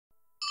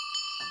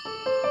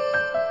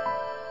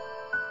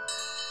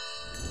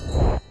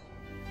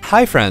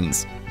Hi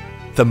friends!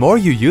 The more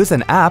you use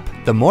an app,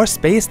 the more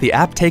space the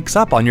app takes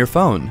up on your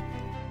phone.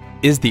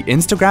 Is the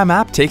Instagram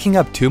app taking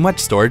up too much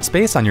storage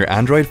space on your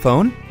Android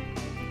phone?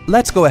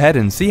 Let's go ahead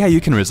and see how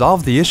you can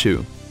resolve the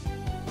issue.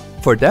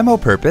 For demo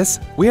purpose,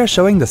 we are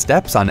showing the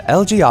steps on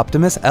LG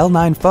Optimus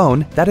L9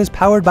 phone that is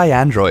powered by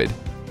Android.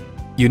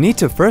 You need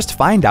to first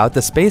find out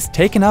the space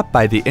taken up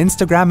by the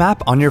Instagram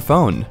app on your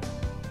phone.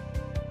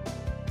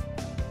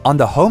 On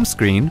the home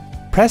screen,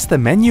 press the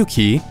menu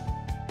key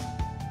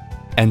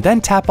and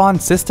then tap on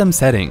System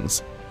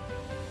Settings.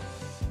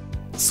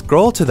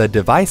 Scroll to the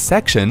Device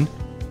section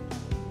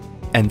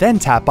and then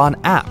tap on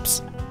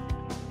Apps.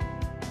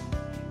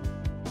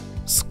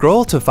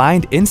 Scroll to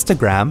find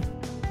Instagram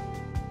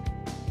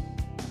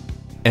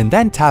and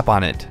then tap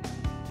on it.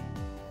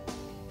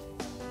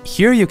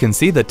 Here you can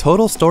see the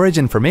total storage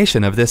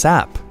information of this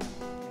app.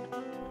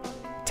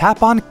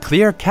 Tap on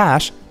Clear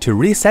Cache to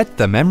reset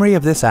the memory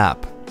of this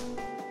app.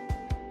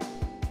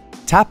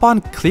 Tap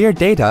on Clear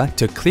Data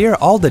to clear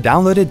all the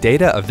downloaded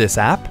data of this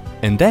app,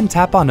 and then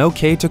tap on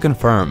OK to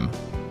confirm.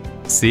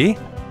 See?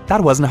 That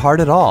wasn't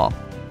hard at all.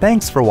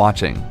 Thanks for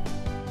watching.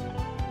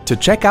 To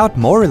check out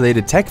more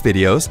related tech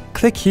videos,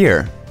 click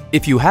here.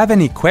 If you have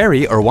any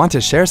query or want to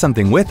share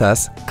something with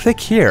us, click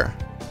here.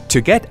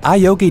 To get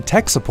iYogi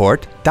tech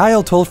support,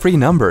 dial toll-free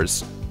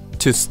numbers.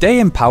 To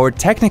stay empowered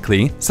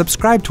technically,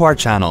 subscribe to our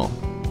channel.